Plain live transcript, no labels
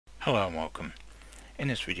Hello and welcome. In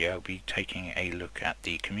this video I'll be taking a look at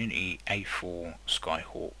the Community A4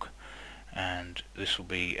 Skyhawk, and this will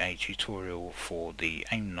be a tutorial for the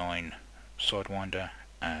AIM-9 Sidewinder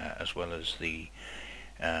as well as the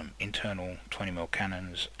internal 20mm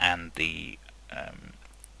cannons and the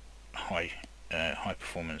high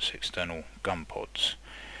performance external gun pods.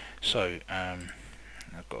 So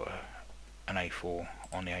I've got an A4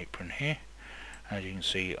 on the apron here. As you can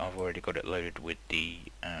see, I've already got it loaded with the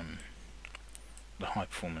high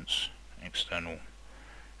performance external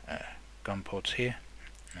gun pods here,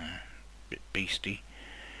 a bit beastie,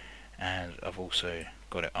 and I've also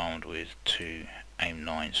got it armed with two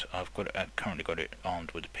AIM-9s. I've currently got it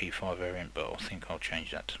armed with the P5 variant, but I think I'll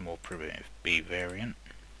change that to the more primitive B variant.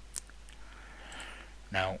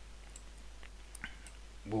 Now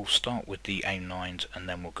we'll start with the AIM-9s and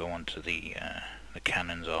then we'll go on to the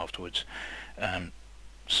cannons afterwards.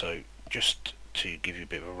 So just to give you a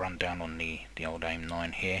bit of a rundown on the old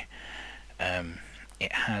AIM-9 here,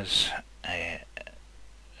 it has a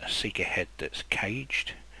seeker head that's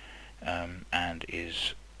caged and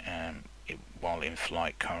is, while in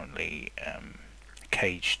flight, currently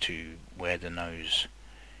caged to where the nose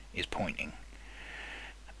is pointing.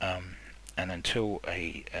 And until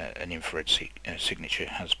an infrared signature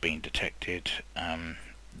has been detected,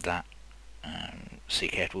 that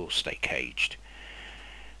seeker head will stay caged.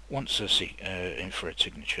 Once an infrared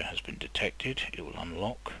signature has been detected, it will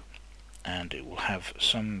unlock, and it will have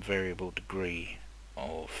some variable degree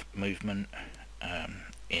of movement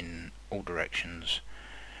in all directions,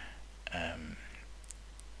 and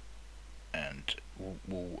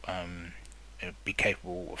will be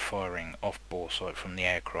capable of firing off bore sight from the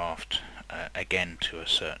aircraft, again to a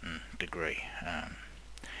certain degree.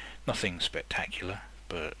 Nothing spectacular,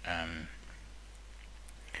 but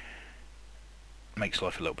makes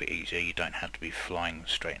life a little bit easier. You don't have to be flying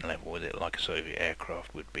straight and level with it like a Soviet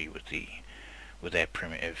aircraft would be with their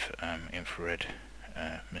primitive infrared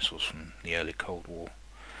missiles from the early Cold War.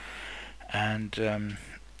 And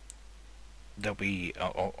there'll be,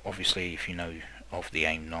 obviously, if you know of the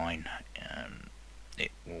AIM-9,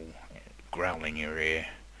 it will growl in your ear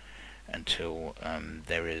until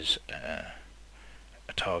there is a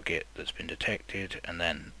target that's been detected, and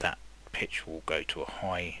then that pitch will go to a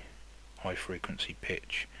high frequency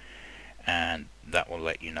pitch, and that will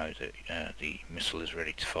let you know that the missile is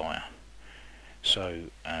ready to fire.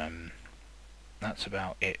 So that's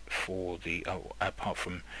about it for the apart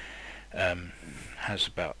from has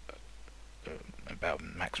about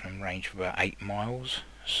maximum range of about 8 miles,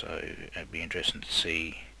 so it'd be interesting to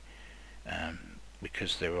see,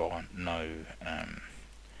 because there are no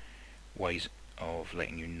ways of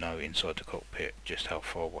letting you know inside the cockpit just how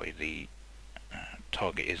far away the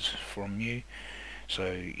target is from you,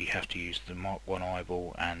 so you have to use the Mark 1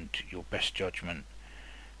 eyeball and your best judgment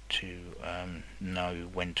to know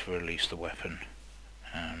when to release the weapon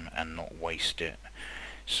and not waste it.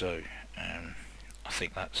 So I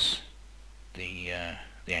think that's the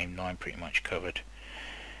AIM-9 pretty much covered.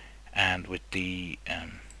 And with the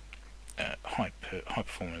high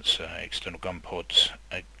performance external gun pods,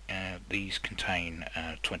 these contain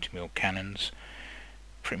 20mm cannons,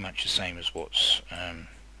 pretty much the same as what's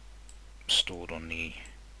stored on the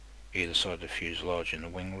either side of the fuselage in the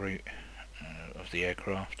wing root of the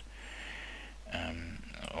aircraft.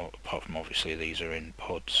 Apart from, obviously, these are in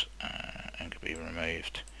pods and can be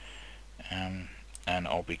removed. And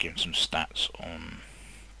I'll be giving some stats on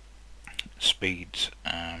speeds,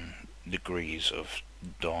 degrees of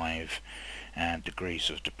dive, and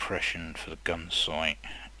degrees of depression for the gun sight,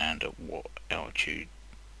 and at what altitude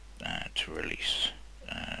to release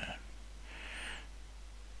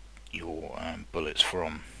your bullets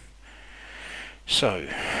from. So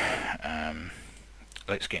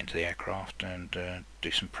let's get into the aircraft and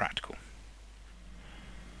do some practical.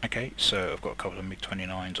 Okay, so I've got a couple of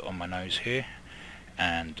MiG-29s on my nose here,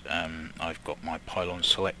 and I've got my pylons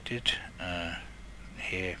selected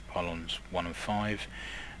here, pylons 1 and 5.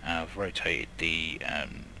 I've rotated the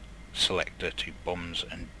selector to bombs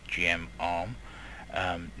and GM arm.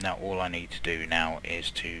 Now all I need to do now is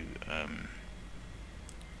to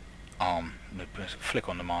flick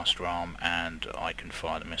on the master arm, and I can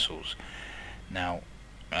fire the missiles. Now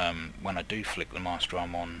when I do flick the master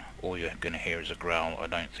arm on, all you're going to hear is a growl. I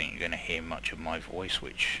don't think you're going to hear much of my voice,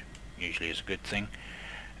 which usually is a good thing.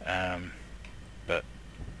 But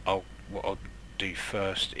what I'll do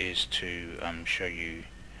first is to show you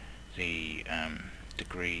the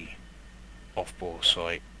degree off bore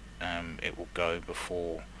sight it will go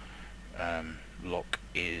before lock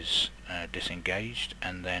is disengaged,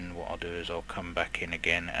 and then what I'll do is I'll come back in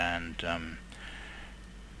again and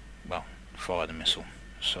fire the missile.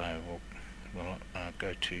 So we'll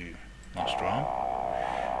go to master arm.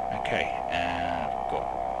 Okay, got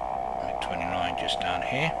MiG-29 just down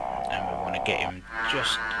here, and we want to get him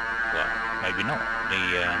just, well, maybe not. The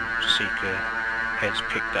seeker head's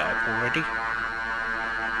picked that up already.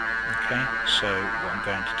 Okay, so what I'm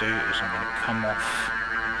going to do is I'm going to come off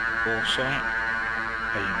ball sight.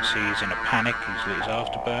 As you can see, he's in a panic, he's lit his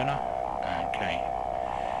afterburner. Okay,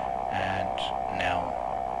 and now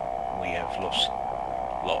we have lost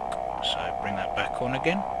lock, so bring that back on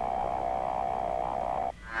again.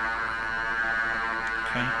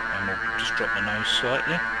 Okay, and we'll just drop the nose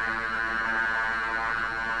slightly.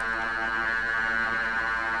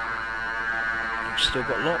 We've still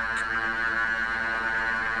got lock.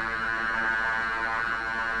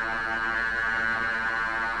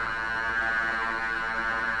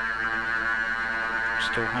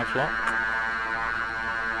 Still have lock.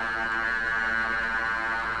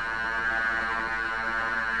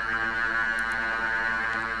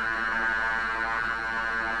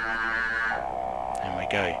 There we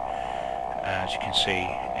go. As you can see,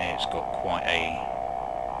 it's got quite a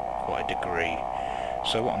degree.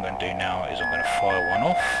 So what I'm going to do now is I'm going to fire one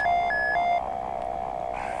off.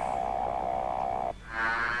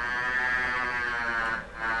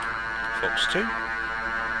 Fox 2.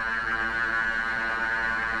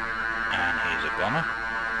 And here's a gunner.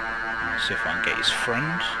 Let's see if I can get his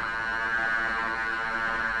friend.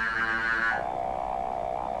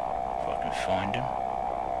 If I can find him.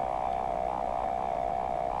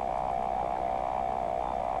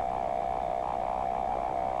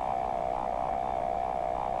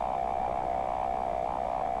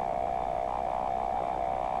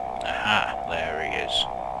 Aha, there he is.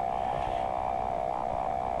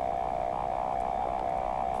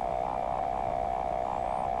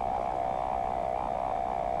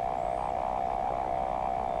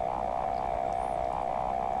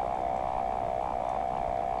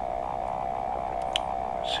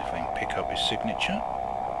 See if I can pick up his signature.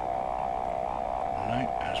 No,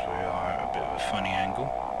 as we are at a bit of a funny angle.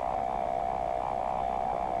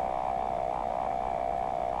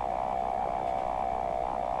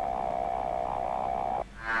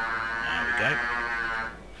 There we go.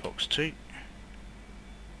 Fox 2.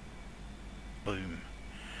 Boom.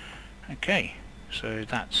 Okay, so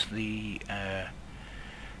that's the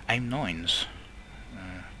AIM-9s.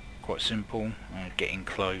 Quite simple, getting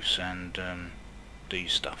close and do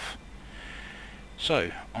stuff.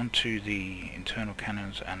 So, onto the internal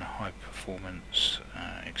cannons and high performance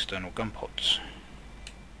external gun pods.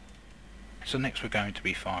 So next we're going to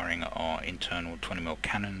be firing our internal 20mm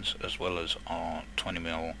cannons as well as our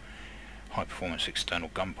 20mm high performance external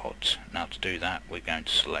gun pods. Now to do that we're going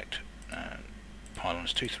to select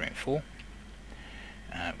pylons 2, 3 and 4.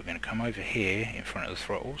 We're going to come over here in front of the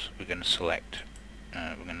throttles. We're going to select,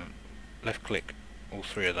 we're going to left click all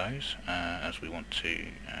three of those as we want to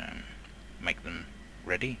make them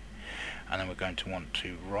ready, and then we're going to want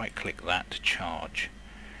to right click that to charge,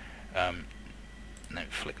 and then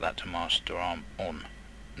flick that to master arm on.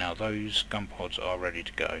 Now those gun pods are ready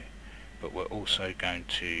to go, but we're also going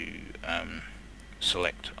to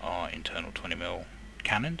select our internal 20mm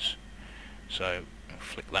cannons, so we'll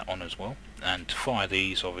flick that on as well. And to fire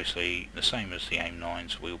these, obviously the same as the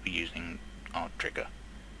AIM-9s, we'll be using our trigger,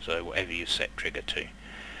 so whatever you set trigger to.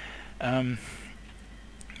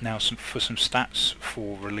 Now for some stats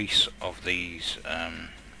for release of these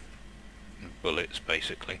bullets,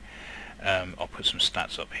 basically, I'll put some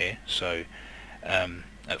stats up here. So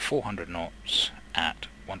at 400 knots at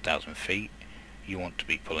 1000 feet you want to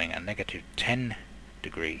be pulling a negative 10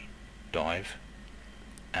 degree dive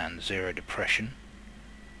and 0 depression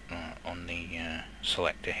on the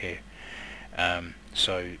selector here.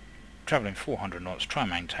 So travelling 400 knots, try and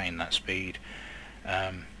maintain that speed.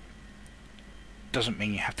 Doesn't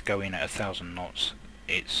mean you have to go in at 1000 knots.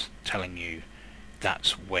 It's telling you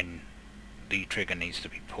that's when the trigger needs to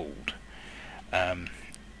be pulled.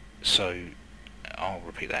 So I'll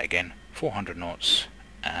repeat that again. 400 knots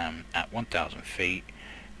at 1000 feet,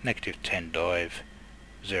 negative 10 dive,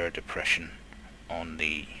 0 depression on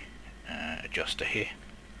the adjuster here.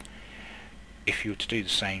 If you were to do the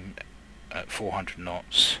same at 400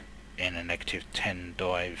 knots in a negative 10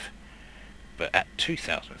 dive but at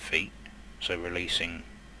 2000 feet, so releasing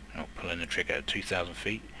or pulling the trigger at 2000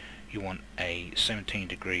 feet, you want a 17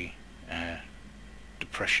 degree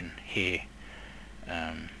depression here,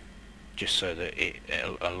 just so that it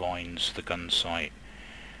aligns the gun sight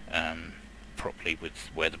properly with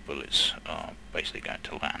where the bullets are basically going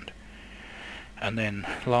to land. And then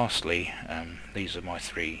lastly, these are my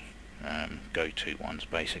three go-to ones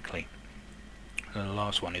basically. And the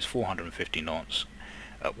last one is 450 knots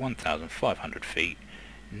at 1,500 feet,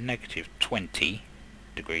 negative 20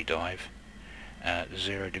 degree dive,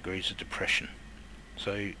 0 degrees of depression.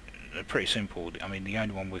 So pretty simple. I mean, the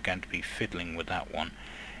only one we're going to be fiddling with that one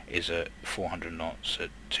is at 400 knots at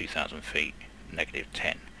 2,000 feet, negative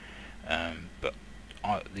 10. But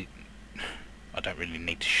I don't really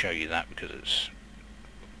need to show you that because it's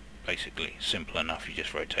basically simple enough. You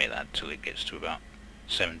just rotate that till it gets to about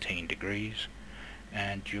 17 degrees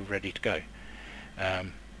and you're ready to go.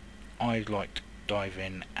 I like to dive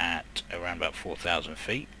in at around about 4,000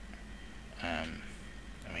 feet. I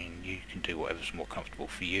mean, you can do whatever's more comfortable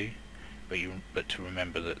for you, but to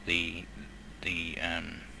remember that the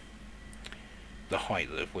height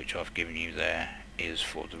of which I've given you there is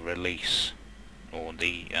for the release or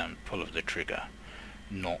the pull of the trigger,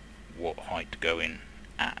 not what height to go in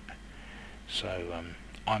at. So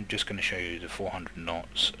I'm just going to show you the 400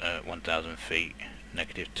 knots at 1,000 feet,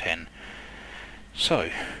 negative 10. So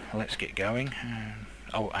let's get going.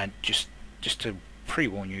 Oh, and just to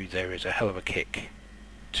pre-warn you, there is a hell of a kick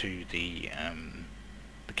to the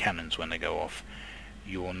cannons when they go off.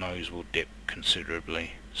 Your nose will dip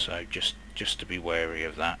considerably, so just to be wary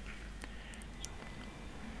of that.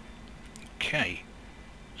 Okay,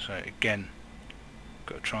 so again,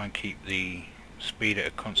 got to try and keep the speed at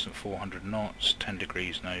a constant 400 knots, 10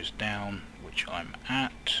 degrees nose down, which I'm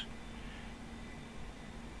at,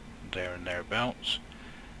 there and thereabouts,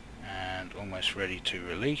 and almost ready to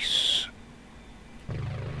release.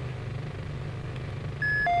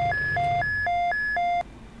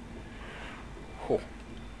 Oh.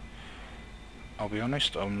 I'll be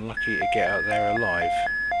honest, I'm lucky to get out there alive.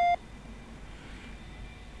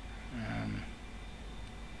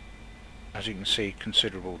 As you can see,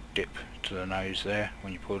 considerable dip to the nose there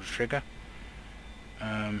when you pull the trigger.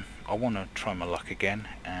 I want to try my luck again,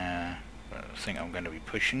 but I think I'm going to be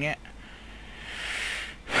pushing it.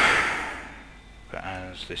 But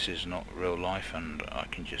as this is not real life and I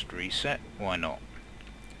can just reset, why not?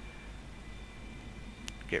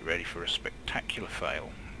 Get ready for a spectacular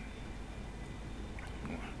fail.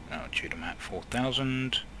 Altitude I'm at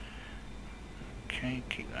 4,000. Okay,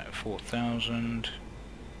 keep that at 4,000.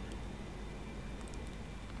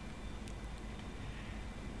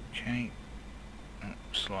 Okay,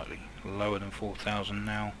 slightly lower than 4,000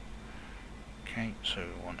 now. Okay, so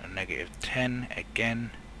we want a negative 10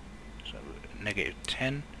 again. So negative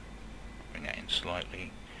 10, bring that in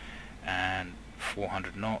slightly, and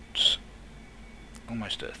 400 knots,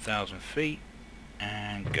 almost at 1,000 feet,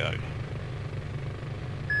 and go.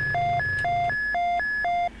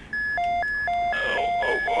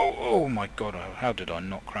 Oh my god, how did I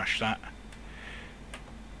not crash that?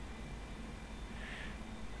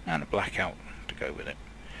 And a blackout to go with it.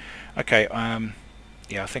 Okay,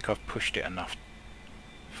 yeah, I think I've pushed it enough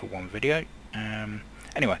for one video.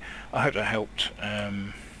 Anyway, I hope that helped,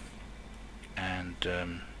 and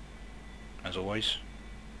as always,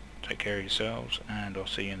 take care of yourselves, and I'll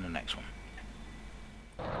see you in the next one.